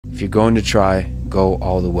If you're going to try, go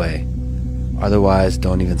all the way. Otherwise,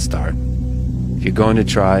 don't even start. If you're going to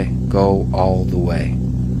try, go all the way.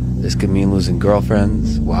 This could mean losing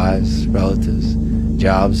girlfriends, wives, relatives,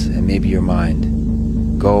 jobs, and maybe your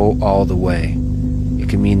mind. Go all the way. It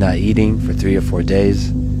can mean not eating for 3 or 4 days.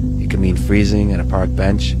 It can mean freezing on a park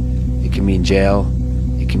bench. It can mean jail.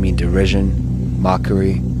 It can mean derision,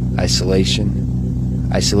 mockery, isolation.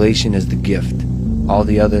 Isolation is the gift. All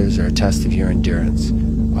the others are a test of your endurance,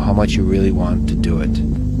 or how much you really want to do it.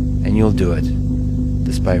 And you'll do it,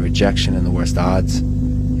 despite rejection and the worst odds,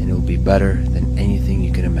 and it will be better than anything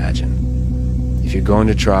you can imagine. If you're going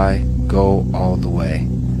to try, go all the way.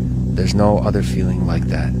 There's no other feeling like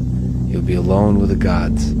that. You'll be alone with the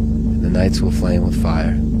gods, and the nights will flame with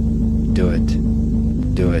fire. Do it.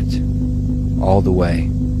 Do it. All the way.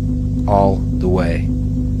 All the way.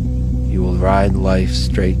 You will ride life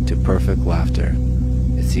straight to perfect laughter.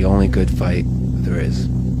 It's the only good fight there is.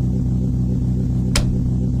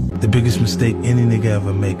 The biggest mistake any nigga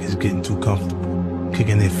ever make is getting too comfortable,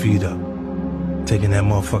 kicking their feet up, taking that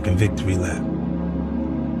motherfucking victory lap.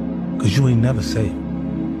 Cause you ain't never safe.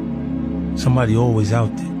 Somebody always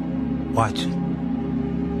out there, watching.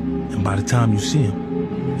 And by the time you see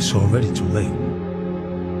him, it's already too late.